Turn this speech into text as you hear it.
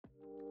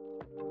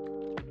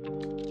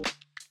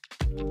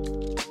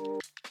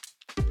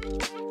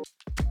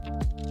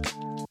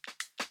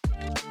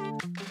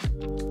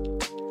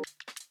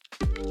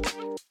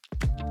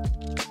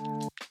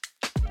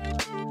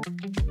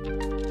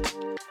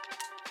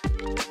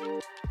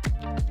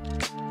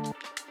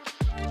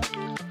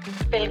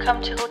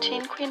Velkommen til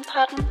Rutine Queen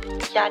Podden.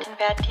 Jeg er din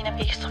vært, Dina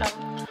Wikstrøm.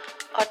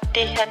 Og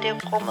det her det er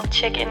rummet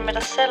tjek ind med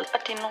dig selv og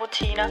dine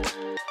rutiner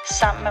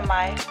sammen med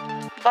mig.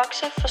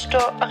 Vokse,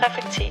 forstå og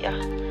reflektere.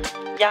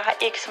 Jeg har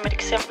ikke som et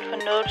eksempel på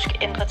noget, du skal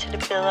ændre til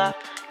det bedre.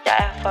 Jeg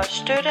er for at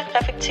støtte,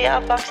 reflektere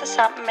og vokse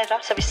sammen med dig,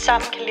 så vi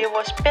sammen kan leve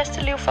vores bedste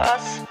liv for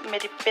os med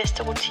de bedste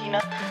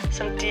rutiner,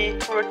 som de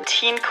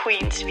routine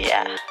queens vi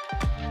er.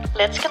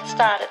 Let's get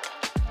started.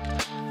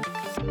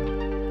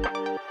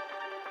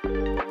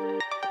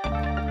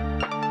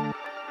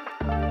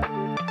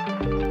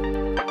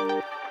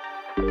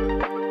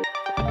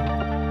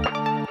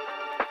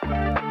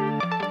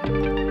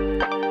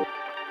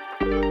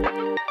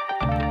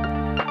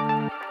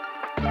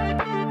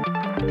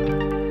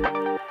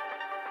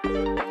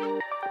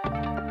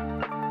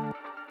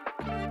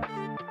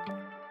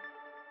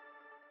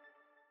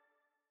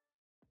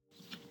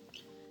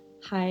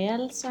 Hej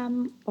alle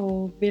sammen,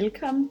 og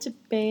velkommen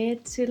tilbage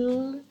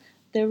til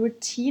The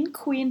Routine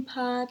Queen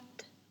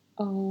Pod,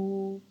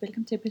 og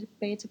velkommen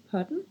tilbage til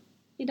podden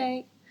i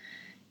dag.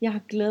 Jeg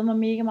har glædet mig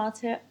mega meget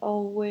til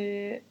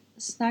at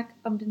snakke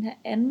om den her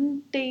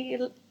anden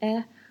del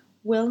af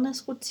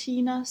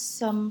wellness-rutiner,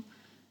 som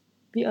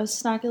vi også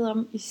snakkede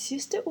om i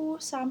sidste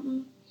uge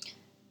sammen.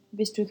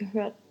 Hvis du ikke har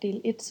hørt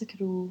del 1, så kan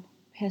du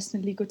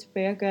passende lige gå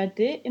tilbage og gøre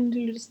det, inden du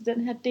lytter til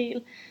den her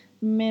del.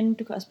 Men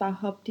du kan også bare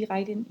hoppe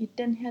direkte ind i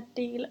den her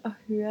del og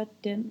høre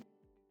den.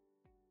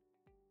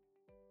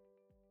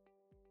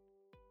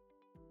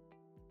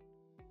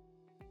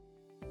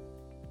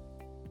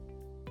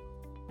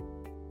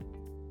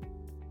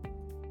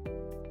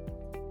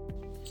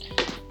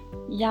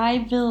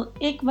 Jeg ved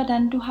ikke,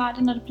 hvordan du har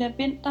det, når det bliver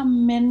vinter,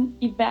 men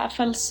i hvert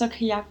fald så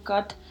kan jeg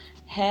godt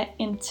have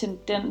en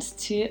tendens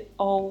til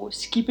at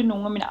skippe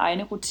nogle af mine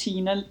egne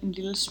rutiner en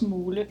lille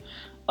smule.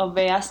 Og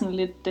være sådan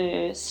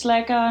lidt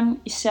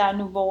slackeren, især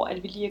nu hvor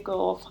at vi lige er gået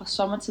over fra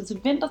sommertid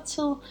til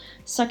vintertid,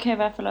 så kan jeg i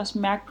hvert fald også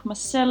mærke på mig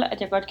selv,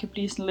 at jeg godt kan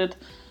blive sådan lidt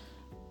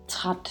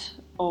træt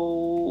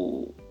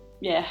og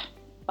ja,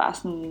 bare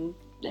sådan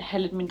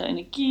have lidt mindre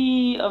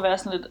energi og være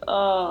sådan lidt,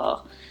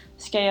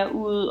 skal jeg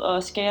ud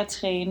og skal jeg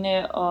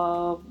træne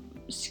og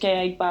skal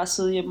jeg ikke bare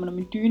sidde hjemme under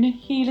min dyne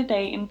hele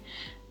dagen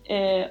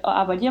og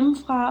arbejde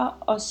hjemmefra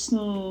og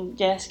sådan,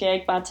 ja, skal jeg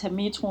ikke bare tage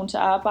metroen til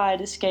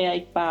arbejde, skal jeg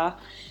ikke bare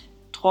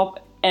droppe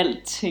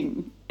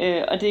alting.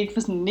 Og det er ikke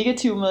for sådan en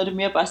negativ måde, det er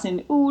mere bare sådan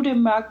en, det er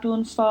mørkt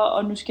udenfor,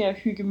 og nu skal jeg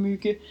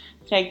hygge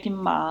rigtig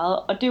meget.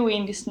 Og det er jo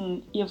egentlig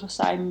sådan i og for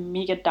sig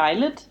mega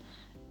dejligt,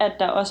 at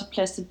der også er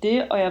plads til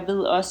det, og jeg ved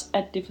også,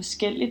 at det er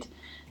forskelligt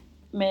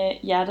med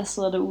jer, der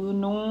sidder derude.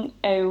 Nogle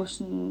er jo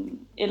sådan,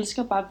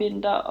 elsker bare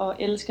vinter, og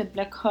elsker, at det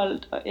bliver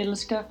koldt, og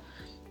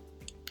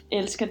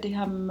elsker det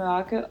her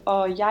mørke,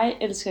 og jeg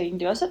elsker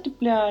egentlig også, at det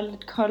bliver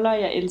lidt koldere.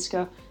 Jeg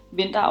elsker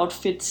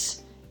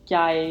vinteroutfits.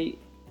 Jeg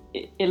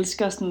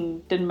elsker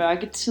sådan den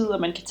mørke tid,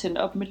 og man kan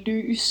tænde op med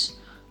lys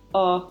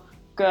og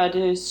gøre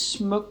det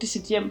smukt i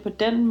sit hjem på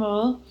den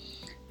måde.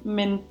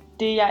 Men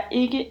det jeg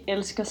ikke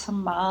elsker så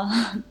meget,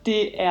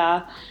 det er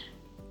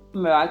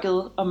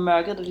mørket, og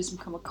mørket der ligesom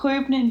kommer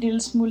krybende en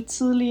lille smule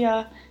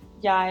tidligere.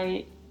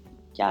 Jeg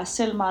er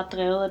selv meget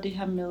drevet af det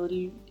her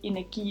med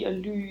energi og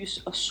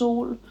lys og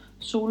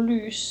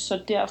sollys,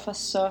 så derfor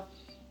så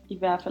i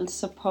hvert fald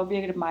så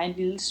påvirker det mig en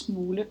lille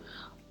smule.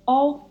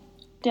 Og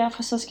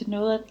derfor så skal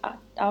noget af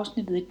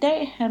afsnittet i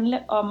dag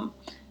handle om,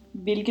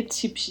 hvilke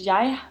tips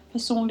jeg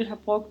personligt har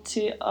brugt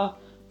til at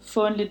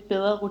få en lidt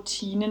bedre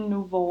rutine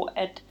nu, hvor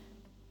at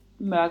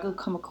mørket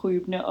kommer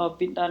krybende og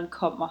vinteren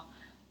kommer.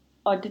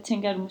 Og det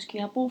tænker jeg, at du måske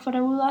har brug for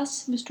derude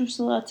også, hvis du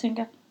sidder og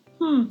tænker,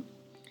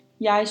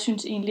 jeg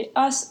synes egentlig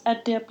også, at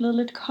det er blevet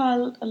lidt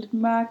koldt og lidt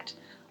mørkt,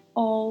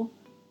 og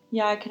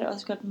jeg kan da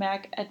også godt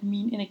mærke, at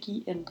min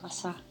energi ændrer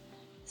sig.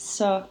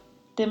 Så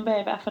dem vil jeg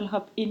i hvert fald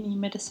hoppe ind i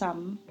med det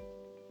samme.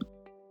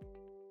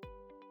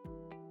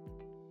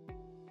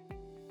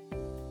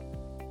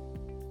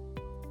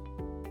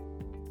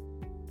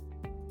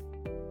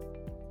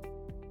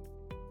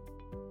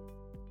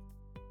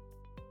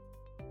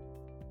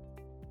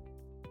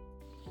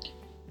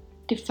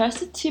 Det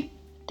første tip,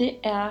 det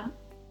er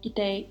i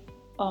dag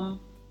om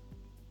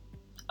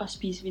at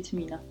spise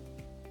vitaminer.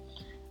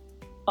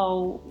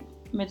 Og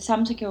med det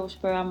samme så kan jeg jo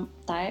spørge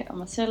dig og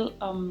mig selv,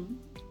 om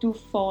du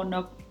får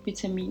nok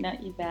vitaminer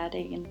i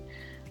hverdagen.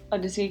 Og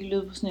det skal ikke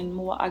lyde på sådan en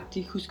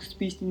moragtig, husk at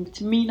spise dine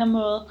vitaminer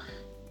måde.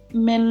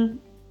 Men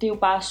det er jo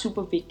bare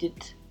super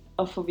vigtigt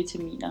at få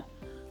vitaminer.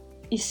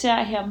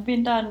 Især her om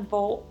vinteren,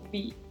 hvor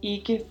vi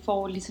ikke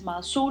får lige så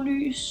meget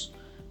sollys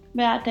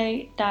hver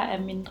dag. Der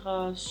er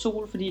mindre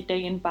sol, fordi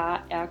dagen bare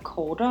er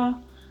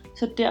kortere.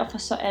 Så derfor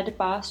så er det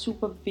bare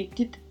super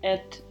vigtigt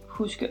at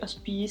huske at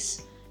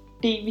spise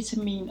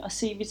D-vitamin og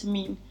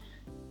C-vitamin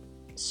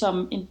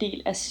som en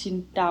del af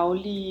sin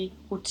daglige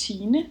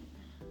rutine.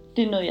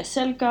 Det er noget jeg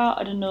selv gør,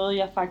 og det er noget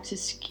jeg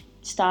faktisk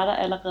starter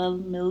allerede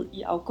med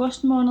i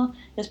august måned.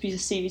 Jeg spiser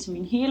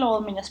C-vitamin hele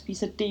året, men jeg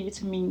spiser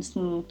D-vitamin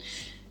sådan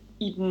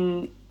i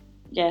den,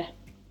 ja,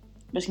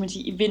 hvad skal man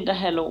sige, i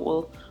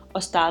vinterhalvåret,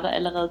 og starter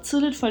allerede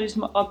tidligt for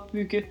ligesom at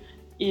opbygge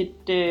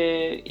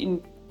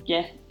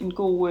en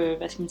god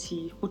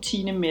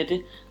rutine med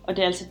det. Og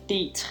det er altså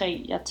D3,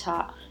 jeg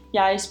tager.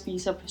 Jeg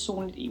spiser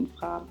personligt en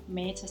fra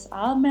Matas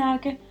eget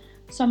mærke,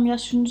 som jeg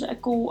synes er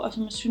god, og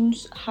som jeg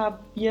synes har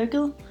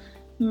virket.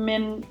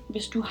 Men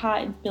hvis du har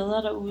en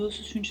bedre derude,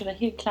 så synes jeg da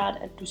helt klart,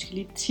 at du skal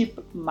lige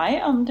tippe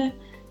mig om det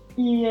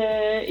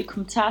i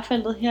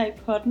kommentarfeltet her i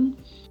podden.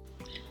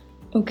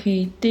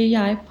 Okay, det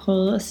jeg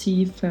prøvede at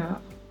sige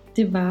før,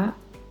 det var,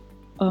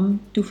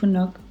 om du får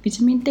nok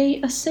vitamin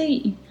D og C.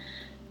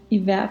 I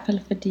hvert fald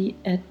fordi,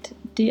 at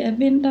det er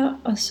vinter,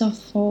 og så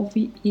får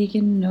vi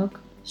ikke nok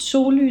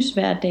sollys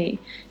hver dag.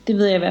 Det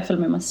ved jeg i hvert fald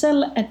med mig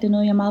selv, at det er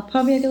noget, jeg er meget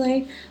påvirket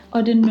af,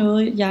 og det er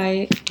noget, jeg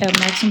er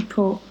opmærksom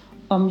på,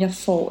 om jeg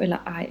får eller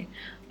ej.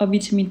 Og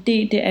vitamin D,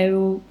 det er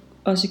jo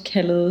også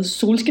kaldet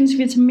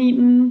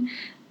solskinsvitaminen,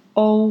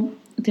 og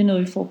det er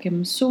noget, vi får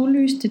gennem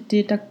sollys. Det er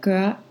det, der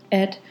gør,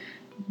 at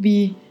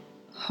vi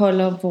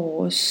holder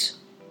vores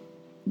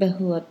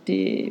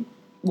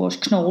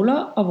knogler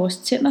og vores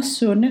tænder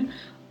sunde,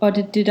 og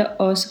det er det, der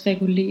også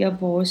regulerer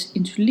vores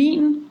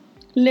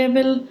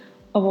insulinlevel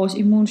og vores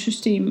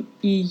immunsystem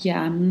i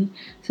hjernen.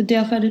 Så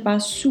derfor er det bare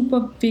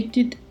super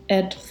vigtigt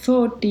at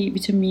få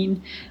D-vitamin,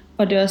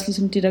 og det er også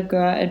ligesom det, der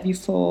gør, at vi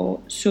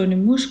får sunde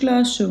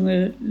muskler,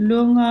 sunde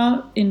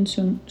lunger, en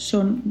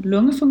sund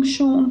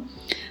lungefunktion.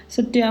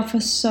 Så derfor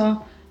så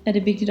er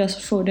det vigtigt også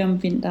at få det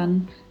om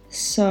vinteren.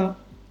 Så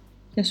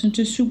jeg synes,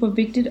 det er super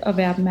vigtigt at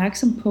være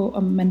opmærksom på,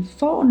 om man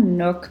får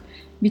nok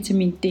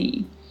vitamin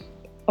D.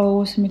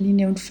 Og som jeg lige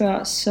nævnte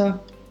før, så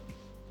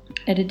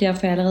er det derfor,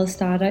 jeg allerede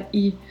starter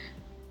i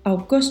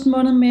august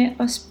måned med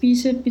at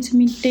spise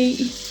vitamin D.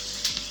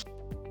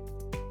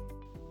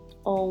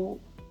 Og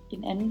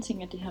en anden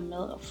ting er det her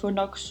med at få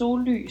nok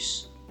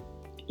sollys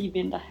i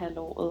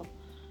vinterhalvåret.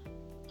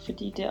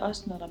 Fordi det er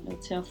også noget, der er med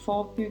til at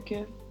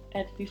forebygge,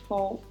 at vi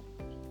får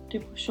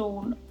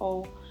depression,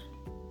 og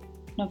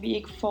når vi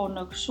ikke får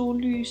nok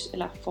sollys,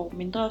 eller får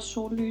mindre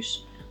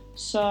sollys,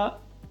 så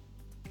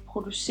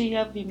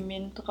producerer vi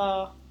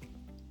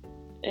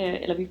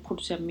vi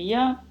producerer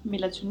mere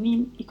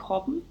melatonin i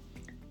kroppen.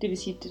 Det vil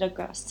sige det, der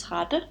gør os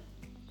trætte.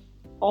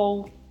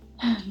 Og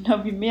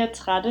når vi er mere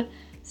trætte,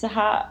 så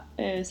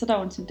er der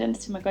jo en tendens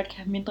til, at man godt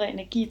kan have mindre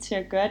energi til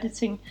at gøre de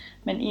ting,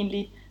 man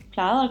egentlig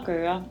plejede at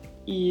gøre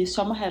i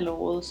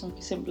sommerhalvåret, som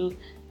f.eks.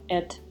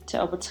 at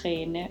tage op og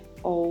træne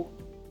og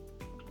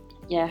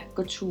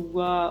gå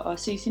ture og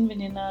se sine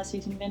veninder og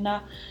se sine venner,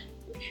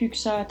 hygge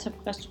sig, tage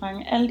på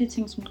restaurant, alle de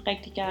ting, som du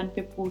rigtig gerne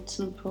vil bruge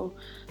tid på.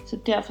 Så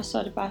derfor så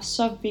er det bare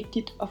så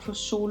vigtigt at få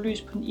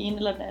sollys på den ene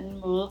eller den anden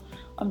måde.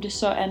 Om det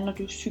så er, når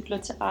du cykler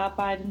til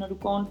arbejde, når du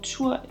går en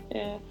tur,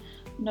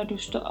 når du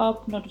står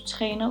op, når du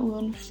træner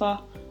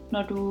udenfor,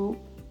 når du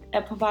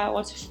er på vej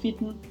over til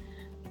fitten.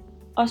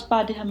 Også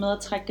bare det her med at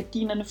trække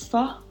gardinerne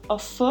for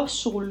og få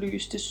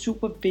sollys, det er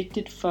super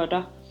vigtigt for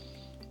dig.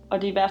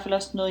 Og det er i hvert fald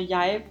også noget,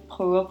 jeg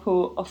prøver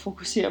på at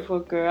fokusere på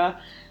at gøre.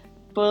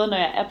 Både når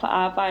jeg er på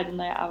arbejde,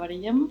 når jeg arbejder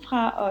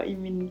hjemmefra, og i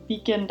mine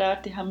weekender,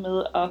 det her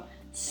med at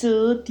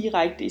sidde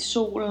direkte i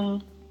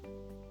solen,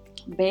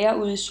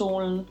 være ude i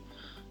solen,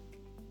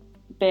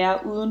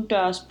 være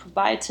udendørs på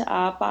vej til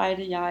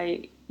arbejde,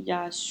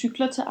 jeg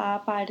cykler til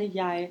arbejde,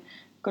 jeg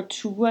går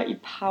ture i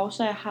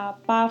pauser, jeg har,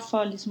 bare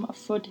for ligesom at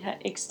få det her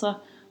ekstra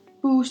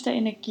boost af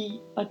energi,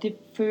 og det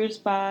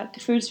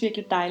føles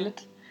virkelig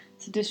dejligt.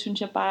 Så det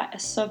synes jeg bare er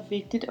så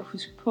vigtigt at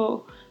huske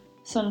på,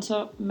 sådan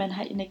så man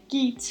har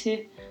energi til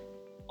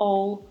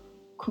at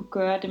kunne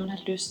gøre det, man har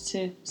lyst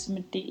til, som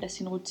en del af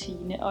sin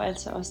rutine, og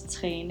altså også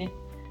træne.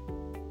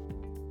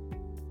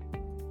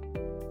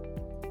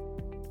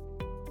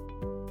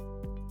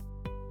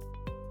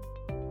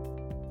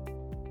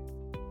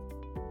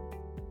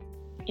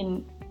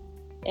 En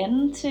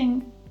anden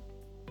ting,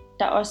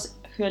 der også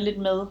hører lidt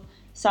med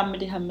sammen med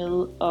det her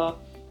med at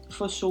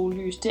få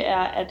sollys, det er,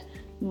 at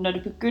når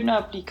det begynder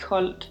at blive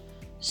koldt,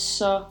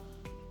 så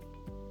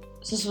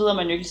sveder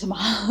man jo ikke så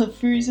meget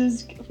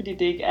fysisk, fordi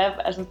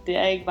det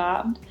er ikke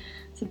varmt.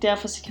 Så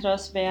derfor så kan der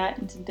også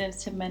være en tendens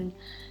til, at man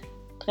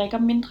drikker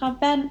mindre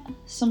vand,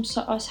 som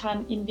så også har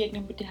en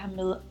indvirkning på det her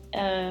med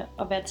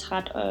at være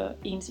træt, og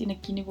ens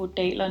energiniveau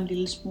daler en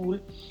lille smule.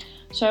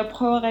 Så jeg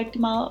prøver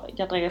rigtig meget,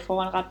 jeg drikker i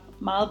forvejen ret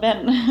meget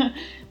vand,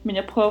 men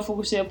jeg prøver at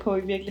fokusere på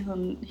i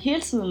virkeligheden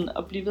hele tiden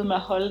at blive ved med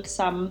at holde det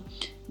samme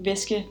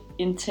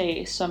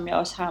væskeindtag, som jeg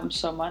også har om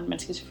sommeren. Man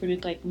skal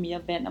selvfølgelig drikke mere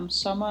vand om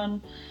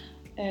sommeren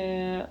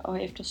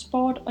og efter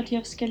sport og de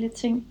her forskellige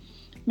ting.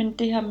 Men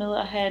det her med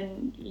at have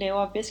en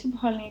lavere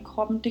væskebeholdning i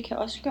kroppen, det kan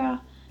også gøre,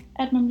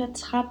 at man bliver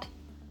træt.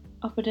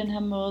 Og på den her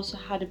måde, så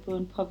har det både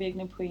en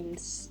påvirkning på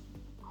ens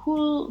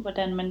hud,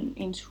 hvordan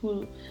ens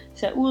hud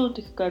ser ud.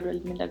 Det kan gøre, at du er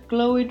lidt mindre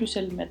glowy, du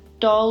ser lidt mere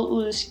dull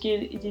ud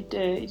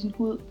i din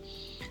hud.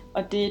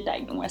 Og det er der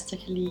ikke nogen af os, der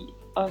kan lide.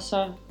 Og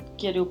så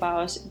giver det jo bare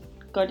også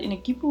et godt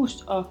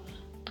energiboost at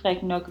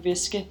drikke nok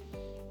væske.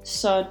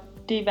 Så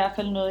det er i hvert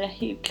fald noget, jeg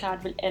helt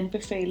klart vil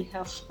anbefale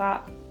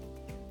herfra.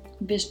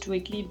 Hvis du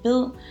ikke lige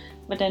ved,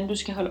 hvordan du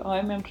skal holde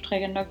øje med, om du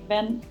drikker nok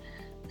vand,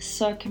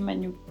 så kan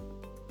man jo,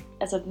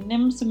 den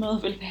nemmeste måde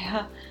vil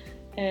være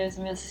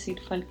som jeg har set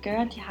folk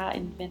gøre. De har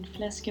en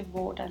vandflaske,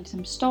 hvor der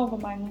ligesom står, hvor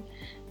mange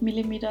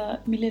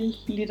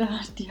milliliter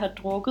de har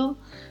drukket,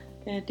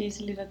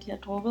 deciliter de har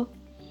drukket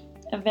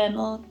af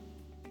vandet.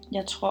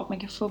 Jeg tror, man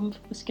kan få dem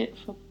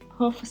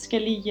på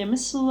forskellige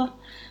hjemmesider,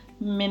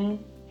 men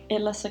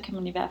ellers så kan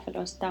man i hvert fald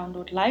også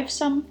downloade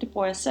Livesom, det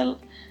bruger jeg selv,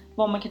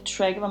 hvor man kan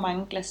tracke, hvor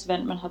mange glas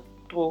vand man har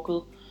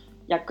drukket.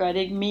 Jeg gør det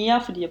ikke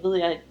mere, fordi jeg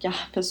ved, at jeg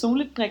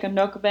personligt drikker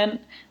nok vand,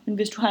 men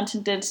hvis du har en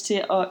tendens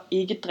til at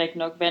ikke drikke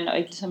nok vand, og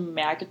ikke ligesom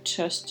mærke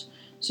tørst,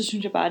 så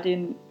synes jeg bare, at det er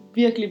en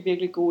virkelig,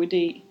 virkelig god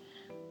idé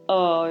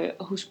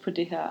at huske på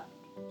det her.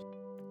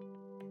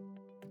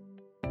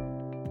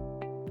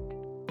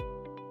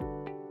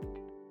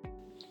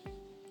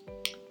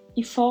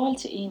 I forhold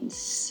til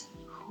ens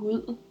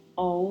hud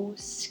og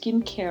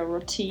skincare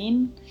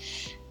routine,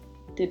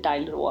 det er et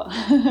dejligt ord,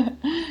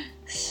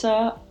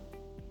 så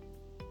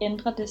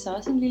ændrer det sig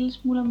også en lille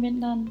smule om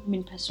vinteren.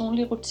 Min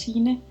personlige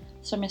rutine,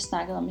 som jeg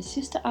snakkede om i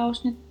sidste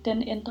afsnit,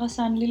 den ændrer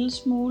sig en lille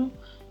smule,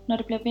 når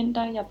det bliver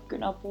vinter. Jeg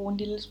begynder at bruge en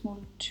lille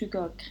smule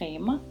tykkere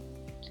cremer,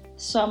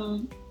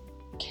 som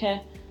kan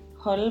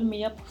holde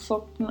mere på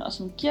fugten, og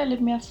som giver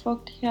lidt mere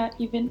fugt her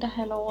i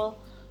vinterhalvåret,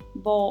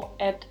 hvor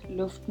at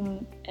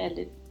luften er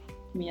lidt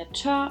mere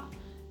tør,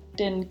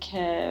 den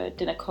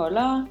er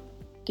koldere,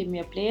 det er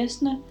mere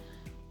blæsende,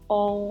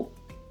 og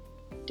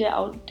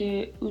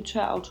det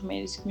udtørrer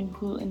automatisk min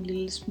hud en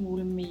lille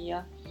smule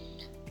mere.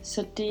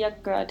 Så det jeg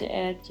gør, det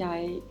er, at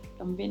jeg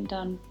om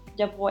vinteren,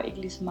 jeg bruger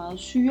ikke lige så meget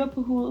syre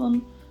på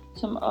huden,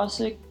 som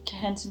også kan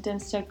have en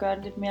tendens til at gøre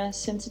det lidt mere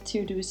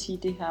sensitivt, det vil sige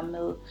det her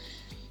med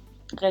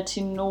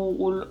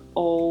retinol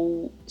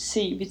og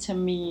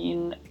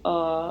C-vitamin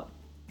og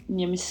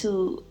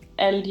niacin,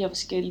 alle de her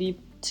forskellige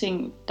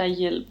ting, der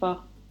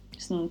hjælper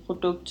sådan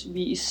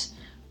produktvis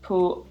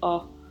på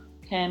at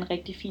have en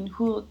rigtig fin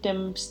hud,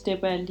 dem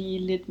stepper jeg lige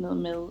lidt ned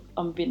med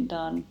om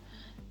vinteren.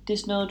 Det er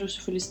sådan noget, du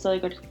selvfølgelig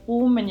stadig godt kan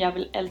bruge, men jeg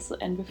vil altid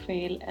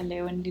anbefale at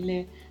lave en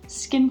lille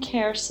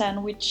skincare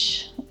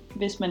sandwich,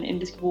 hvis man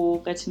endelig skal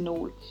bruge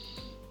retinol.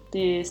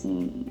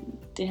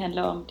 Det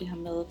handler om det her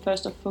med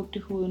først at fugte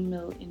huden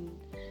med en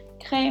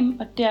creme,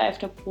 og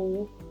derefter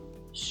bruge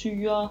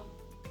syre,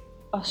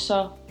 og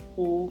så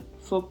bruge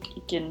fugt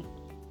igen.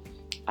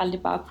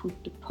 Aldrig bare putte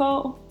det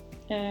på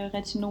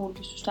retinol,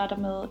 hvis du starter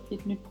med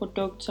et nyt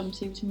produkt som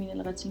C-vitamin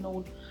eller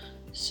retinol,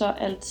 så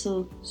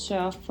altid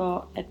sørg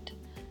for at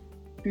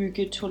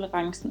bygge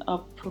tolerancen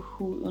op på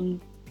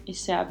huden,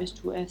 især hvis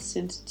du er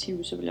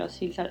sensitiv, så vil jeg også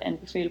helt klart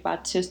anbefale bare at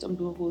teste, om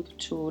du overhovedet kan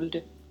tåle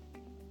det.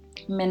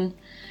 Men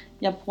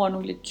jeg bruger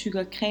nogle lidt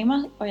tykkere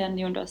cremer, og jeg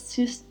nævnte også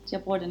sidst,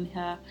 jeg bruger den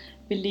her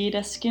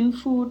Veleda Skin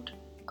Food,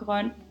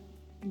 grøn,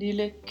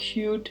 lille,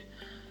 cute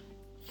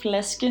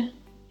flaske,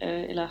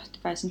 eller det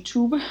er faktisk en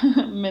tube,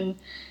 men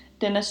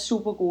den er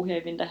super god her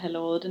i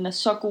vinterhalvåret. Den er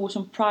så god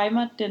som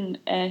primer, den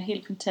er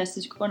helt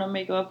fantastisk under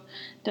makeup.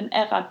 Den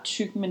er ret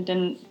tyk, men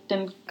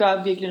den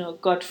gør virkelig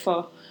noget godt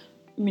for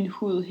min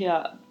hud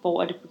her,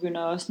 hvor det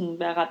begynder også at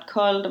være ret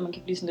koldt, og man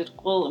kan blive sådan lidt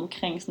rød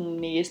omkring sådan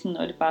næsen,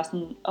 og det er bare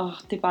sådan,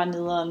 det er bare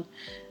nederen,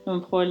 når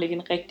man prøver at lægge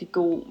en rigtig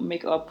god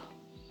makeup.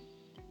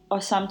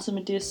 Og samtidig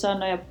med det, så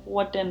når jeg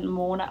bruger den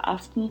morgen og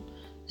aften,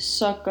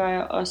 så gør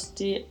jeg også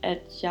det, at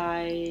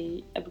jeg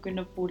er begyndt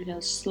at bruge det her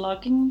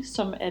slugging,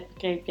 som er et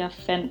begreb, jeg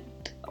fandt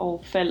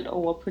og faldt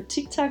over på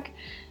TikTok,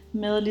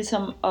 med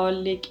ligesom at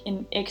lægge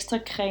en ekstra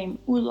creme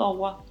ud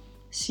over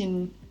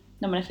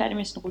når man er færdig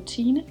med sin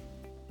rutine,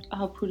 og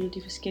har puttet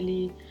de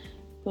forskellige,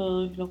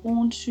 både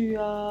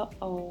hyaluronsyre,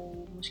 og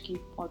måske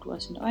bruger du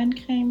også en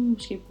øjencreme,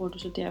 måske bruger du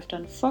så derefter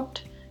en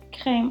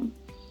fugtcreme,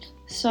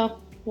 så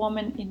bruger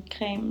man en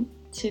creme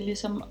til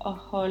ligesom at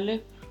holde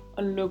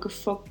og lukke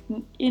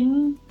fugten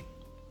inden,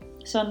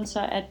 sådan så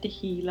at det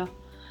heler.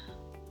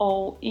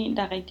 Og en,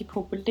 der er rigtig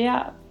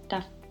populær,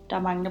 der er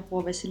mange, der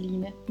bruger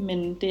vaseline,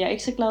 men det er jeg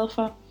ikke så glad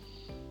for.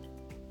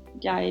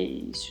 Jeg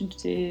synes,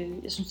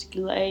 det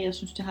glider af. Jeg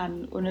synes, det har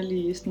en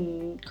underlig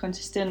sådan,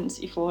 konsistens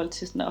i forhold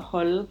til sådan, at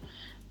holde.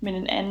 Men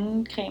en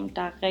anden creme,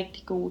 der er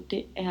rigtig god,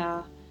 det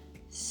er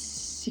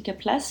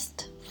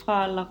Cicaplast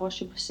fra La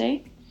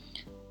Roche-Posay.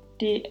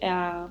 Det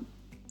er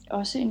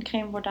også en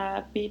creme, hvor der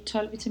er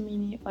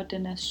B12-vitamin i, og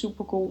den er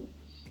super god.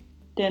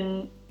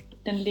 Den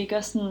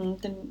ligger sådan,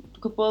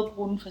 du kan både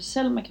bruge den for sig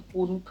selv, man kan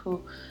bruge den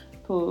på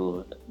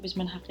hvis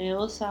man har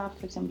revet sig,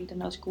 for eksempel.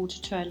 Den er også god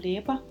til tørre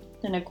læber.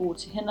 Den er god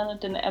til hænderne.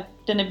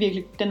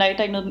 Der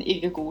er ikke noget, den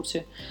ikke er god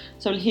til.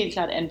 Så jeg vil helt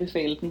klart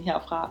anbefale den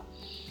herfra.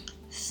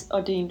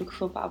 Og det er en, du kan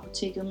få på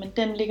apoteket. Men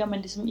den ligger man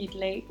ligesom i et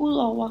lag ud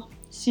over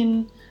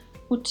sin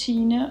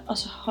rutine, og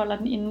så holder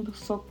den inde på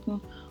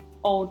fugten.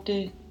 Og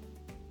det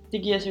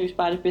giver seriøst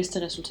bare det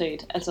bedste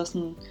resultat. Altså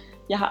sådan,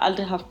 jeg har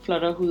aldrig haft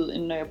flottere hud,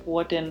 end når jeg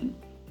bruger den.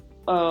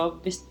 Og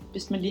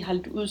hvis man lige har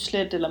lidt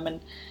udslæt, eller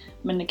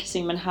man kan se,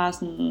 at man har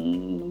sådan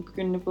nogle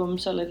begyndende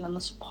bumser eller et eller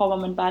andet, så propper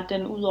man bare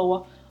den ud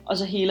over, og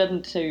så heler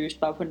den seriøst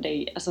bare på en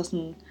dag. Altså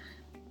sådan,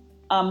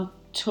 I'm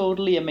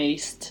totally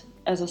amazed.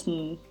 Altså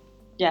sådan,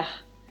 ja,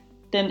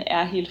 den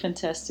er helt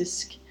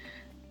fantastisk.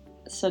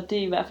 Så det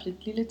er i hvert fald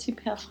et lille tip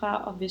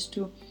herfra, og hvis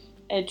du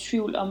er i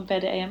tvivl om,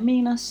 hvad det er, jeg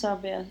mener, så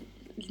vil jeg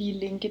lige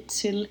linke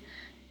til,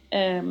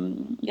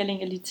 jeg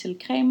linker lige til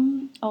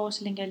cremen, og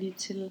så linker jeg lige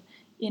til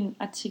en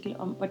artikel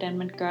om, hvordan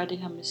man gør det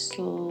her med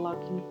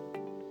slugging.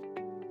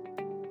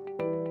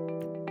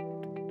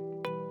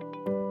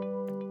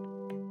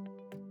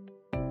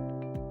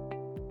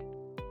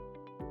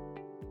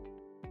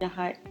 Jeg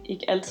har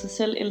ikke altid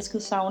selv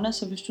elsket sauna,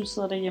 så hvis du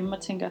sidder derhjemme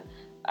og tænker,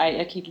 ej,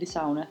 jeg kan ikke lide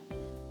sauna,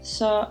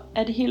 så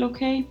er det helt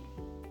okay.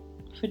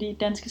 Fordi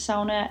danske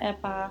saunaer er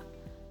bare,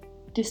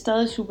 det er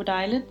stadig super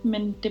dejligt,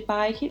 men det er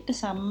bare ikke helt det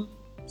samme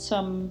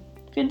som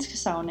finske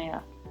saunaer,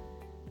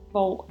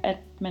 hvor at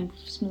man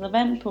smider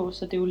vand på,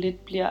 så det jo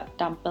lidt bliver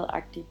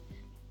dampbadagtigt.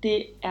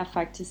 Det er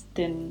faktisk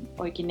den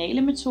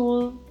originale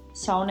metode.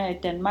 Sauna i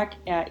Danmark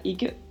er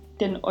ikke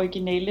den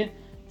originale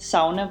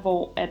sauna,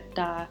 hvor at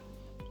der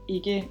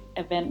ikke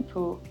er vand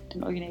på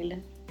den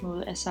originale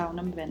måde af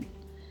sauna med vand.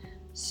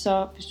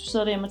 Så hvis du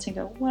sidder derhjemme og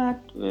tænker,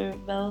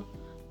 hvad?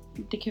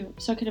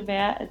 Så kan det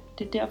være, at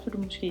det er derfor, du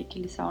måske ikke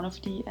kan lide sauna,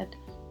 fordi at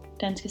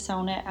danske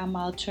saunaer er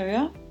meget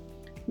tørre,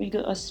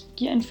 hvilket også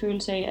giver en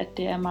følelse af, at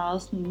det er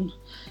meget sådan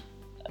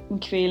en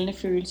kvælende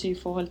følelse i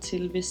forhold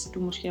til, hvis du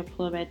måske har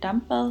prøvet at være i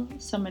dampbad,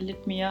 som er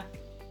lidt mere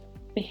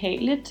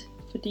behageligt,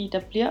 fordi der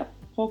bliver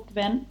brugt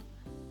vand.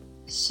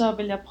 Så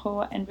vil jeg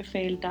prøve at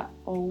anbefale dig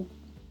at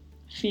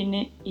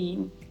finde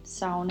en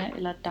sauna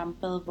eller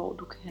dampbad, hvor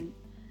du kan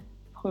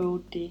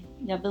prøve det.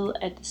 Jeg ved,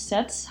 at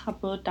Sats har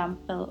både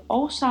dampbad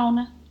og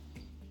sauna,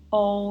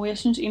 og jeg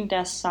synes egentlig,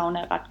 deres sauna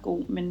er ret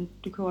god, men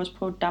du kan også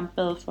prøve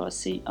dampbad for at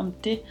se, om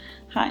det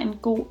har en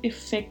god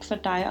effekt for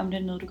dig, om det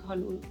er noget, du kan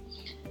holde ud.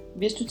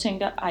 Hvis du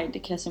tænker, ej,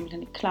 det kan jeg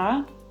simpelthen ikke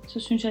klare, så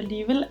synes jeg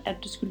alligevel, at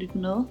du skulle lytte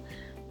med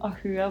og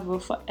høre,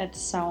 hvorfor at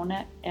sauna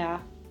er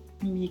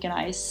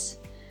mega nice.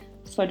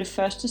 For det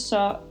første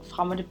så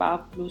fremmer det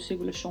bare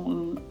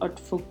blodcirkulationen og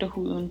fugter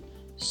huden,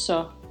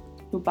 så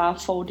du bare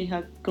får det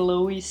her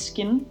glowy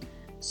skin,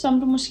 som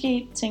du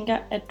måske tænker,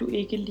 at du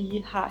ikke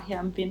lige har her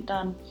om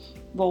vinteren,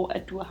 hvor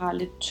at du har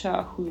lidt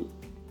tør hud.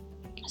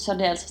 Så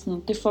det er altså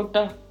sådan, det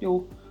fugter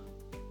jo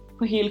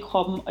på hele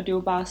kroppen, og det er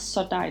jo bare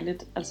så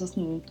dejligt. Altså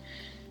sådan,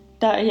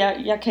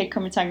 jeg kan ikke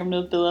komme i tanke om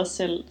noget bedre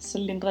selv. Så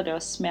lindrer det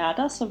også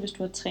smerter, så hvis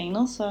du har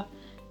trænet, så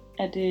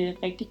er det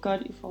rigtig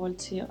godt i forhold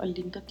til at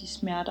lindre de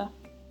smerter,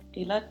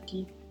 eller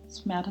de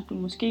smerter, du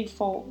måske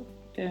får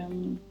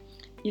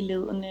i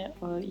ledene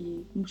og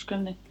i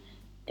musklerne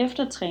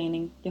efter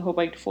træning. Jeg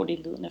håber ikke, du får det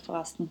i ledene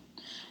forresten.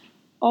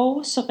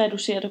 Og så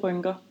reducerer det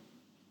rynker.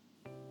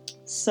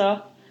 Så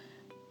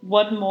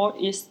what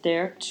more is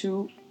there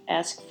to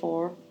ask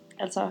for?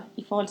 Altså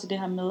i forhold til det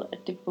her med, at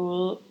det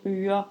både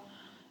øger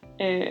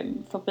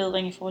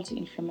forbedring i forhold til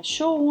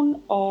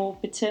inflammation og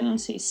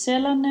betændelse i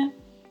cellerne.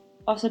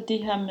 Og så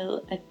det her med,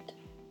 at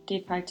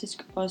det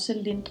faktisk også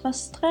lindrer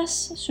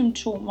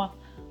stresssymptomer,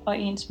 og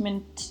ens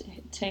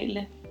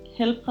mentale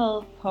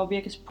helbred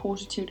påvirkes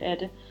positivt af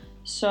det,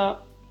 så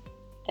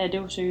er det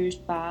jo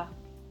seriøst bare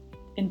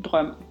en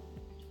drøm.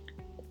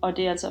 Og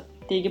det er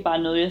ikke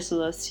bare noget, jeg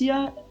sidder og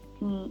siger.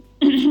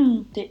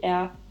 Der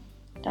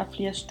er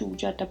flere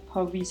studier, der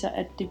påviser,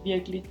 at det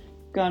virkelig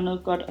gør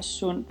noget godt og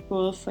sundt,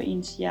 både for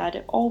ens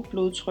hjerte og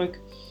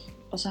blodtryk.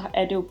 Og så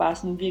er det jo bare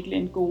sådan virkelig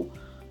en god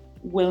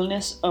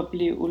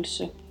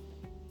wellness-oplevelse.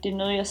 Det er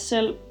noget, jeg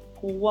selv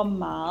bruger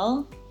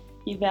meget,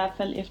 i hvert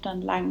fald efter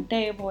en lang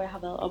dag, hvor jeg har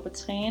været oppe at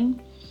træne,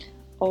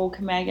 og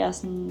kan mærke, at jeg er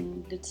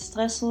sådan lidt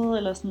stresset,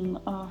 eller sådan,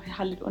 jeg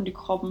har lidt ondt i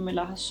kroppen,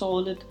 eller har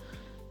sovet lidt,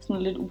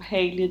 sådan lidt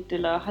ubehageligt,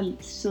 eller har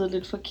siddet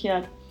lidt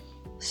forkert,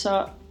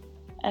 så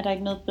er der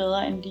ikke noget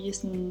bedre end lige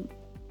sådan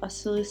at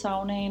sidde i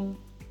saunaen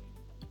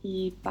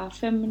i bare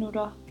 5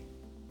 minutter,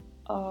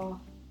 og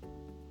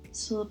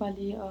sidde bare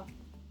lige og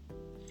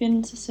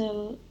finde sig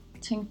selv,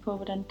 tænke på,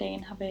 hvordan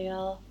dagen har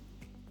været,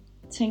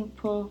 tænke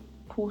på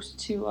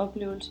positive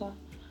oplevelser,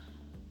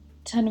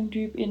 tage nogle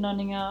dybe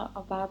indåndinger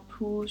og bare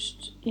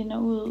puste ind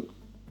og ud,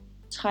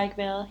 træk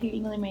vejret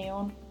helt ned i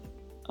maven,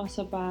 og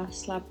så bare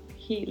slap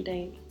helt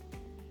af.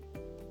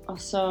 Og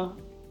så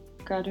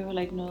gør det jo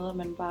heller ikke noget, at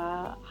man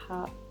bare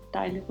har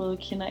dejlige røde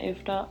kinder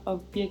efter,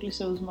 og virkelig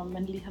ser ud som om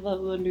man lige har været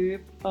ude at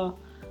løbe, og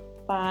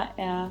bare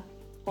er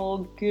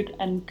all good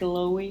and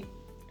glowy.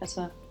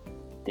 Altså,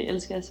 det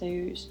elsker jeg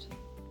seriøst.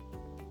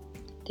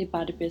 Det er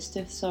bare det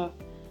bedste, så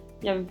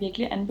jeg vil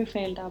virkelig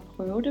anbefale dig at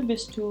prøve det,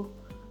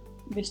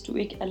 hvis du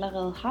ikke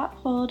allerede har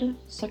prøvet det,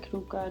 så kan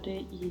du gøre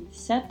det i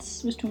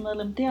Sats, hvis du er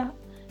medlem der.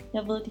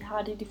 Jeg ved, de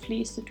har det i de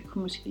fleste. Du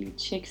kan måske lige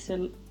tjekke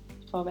selv,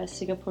 for at være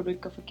sikker på, at du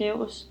ikke går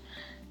forgæves.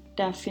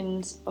 Der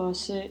findes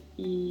også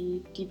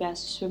i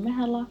diverse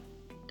svømmehaller.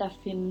 Der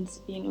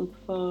findes en ude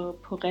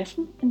på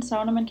Riffen, en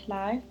sauna, man kan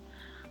lege.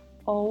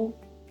 Og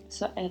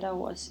så er der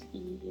jo også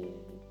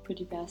på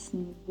diverse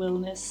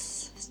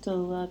wellness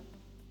steder,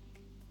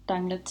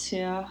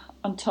 Dangleterre,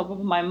 on top of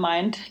my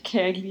mind,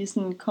 kan jeg ikke lige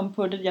sådan komme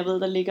på det. Jeg ved,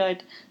 der ligger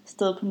et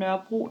sted på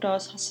Nørrebro, der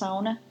også har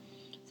sauna,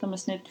 som er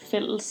sådan et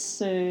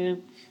fælles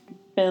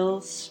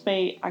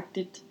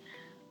bad-spa-agtigt.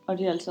 Og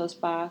det er altså også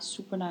bare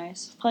super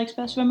nice.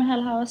 Frederiksberg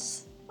svømmehal har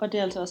også, og det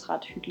er altså også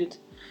ret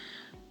hyggeligt.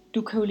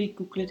 Du kan jo lige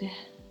google det,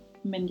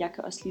 men jeg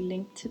kan også lige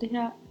linke til det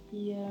her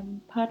i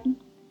podden.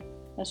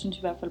 Jeg synes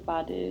i hvert fald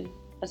bare,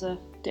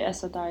 det er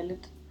så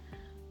dejligt.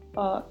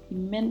 Og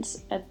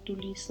imens at du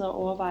lige sidder og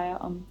overvejer,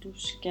 om du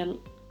skal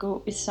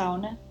gå i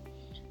sauna,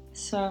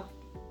 så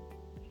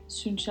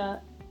synes jeg,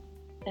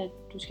 at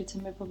du skal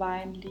tage med på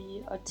vejen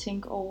lige og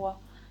tænke over,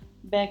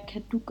 hvad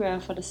kan du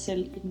gøre for dig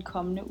selv i den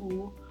kommende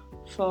uge,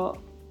 for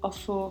at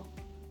få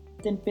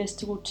den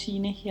bedste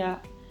rutine her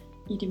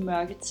i de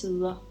mørke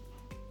tider.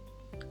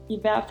 I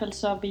hvert fald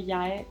så vil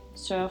jeg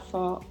sørge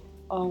for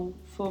at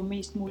få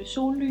mest muligt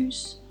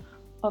sollys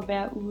og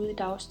være ude i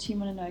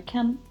dagstimerne, når jeg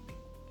kan.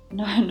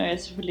 Når jeg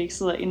selvfølgelig ikke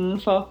sidder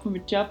indenfor på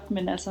mit job,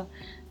 men altså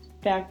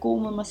være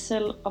god med mig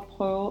selv og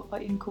prøve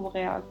at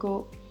inkorporere og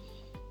gå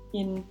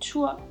en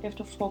tur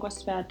efter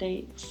frokost hver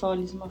dag for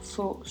ligesom at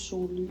få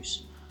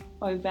sollys.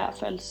 Og i hvert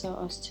fald så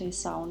også til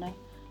sauna.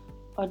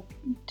 Og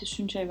det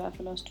synes jeg i hvert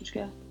fald også, du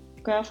skal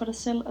gøre for dig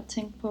selv og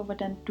tænke på,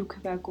 hvordan du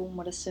kan være god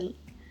med dig selv,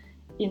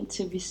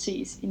 indtil vi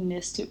ses i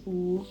næste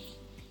uge.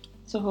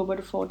 Så håber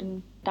du får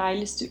den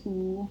dejligste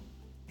uge,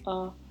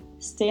 og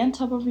stay on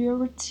top of your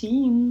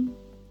routine.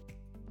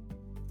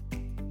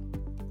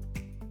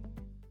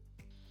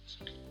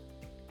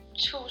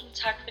 Tusind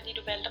tak, fordi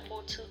du valgte at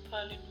bruge tid på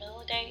at lytte med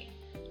i dag.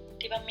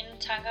 Det var mine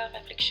tanker og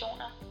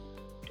refleksioner.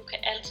 Du kan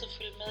altid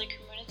følge med i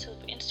communityet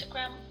på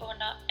Instagram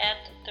under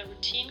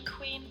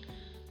 @theroutinequeen,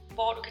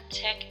 hvor du kan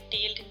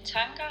dele dine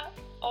tanker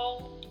og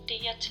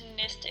idéer til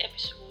næste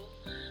episode.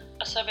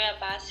 Og så vil jeg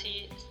bare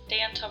sige, stay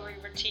on top of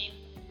your routine,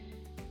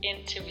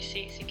 indtil vi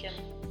ses igen.